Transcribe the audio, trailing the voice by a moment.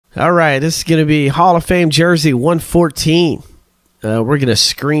All right, this is going to be Hall of Fame jersey 114. We're going to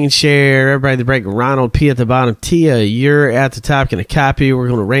screen share. Everybody to break. Ronald P at the bottom. Tia, you're at the top. Going to copy. We're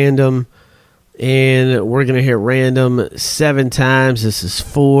going to random. And we're going to hit random 7 times. This is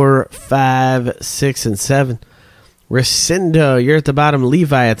 4, 5, 6, and 7. Rescindo, you're at the bottom.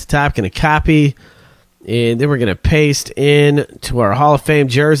 Levi at the top. Going to copy. And then we're going to paste in to our Hall of Fame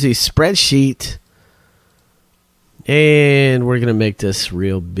jersey spreadsheet. And we're going to make this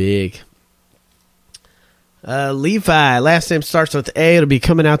real big. Levi, last name starts with A. It'll be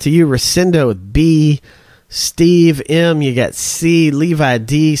coming out to you. Rescindo with B. Steve M, you got C. Levi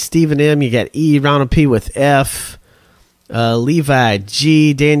D. Stephen M, you got E. Ronald P with F. Levi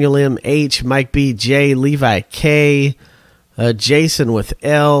G. Daniel M H. Mike B J. Levi K. Jason with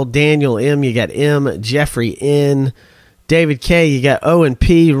L. Daniel M, you got M. Jeffrey N. David K, you got O and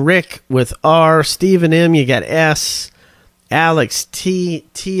P. Rick with R. Stephen M, you got S. Alex T.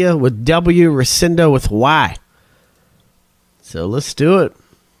 Tia with W. Rescindo with Y. So let's do it.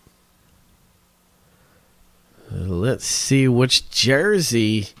 Let's see which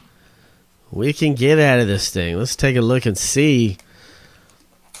jersey we can get out of this thing. Let's take a look and see.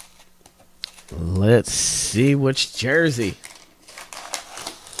 Let's see which jersey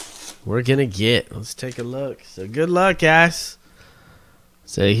we're going to get. Let's take a look. So good luck, guys.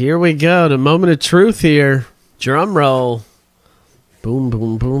 So here we go. The moment of truth here. Drum roll. Boom,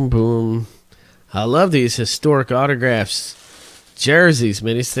 boom, boom, boom. I love these historic autographs. Jerseys,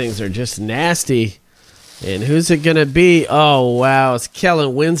 man. These things are just nasty. And who's it going to be? Oh, wow. It's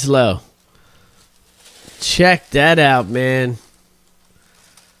Kellen Winslow. Check that out, man.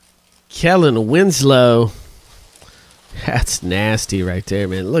 Kellen Winslow. That's nasty right there,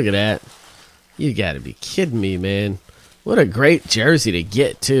 man. Look at that. You got to be kidding me, man. What a great jersey to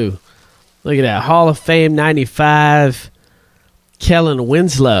get, too. Look at that. Hall of Fame 95. Kellen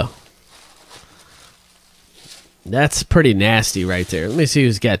Winslow. That's pretty nasty right there. Let me see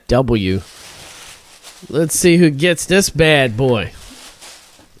who's got W. Let's see who gets this bad boy.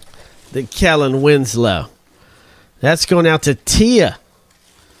 The Kellen Winslow. That's going out to Tia.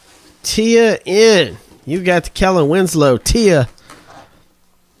 Tia N. You got the Kellen Winslow. Tia.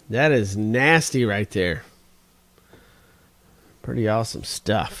 That is nasty right there. Pretty awesome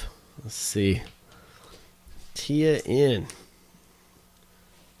stuff. Let's see. Tia N.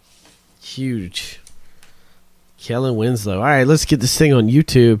 Huge. Kellen Winslow. All right, let's get this thing on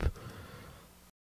YouTube.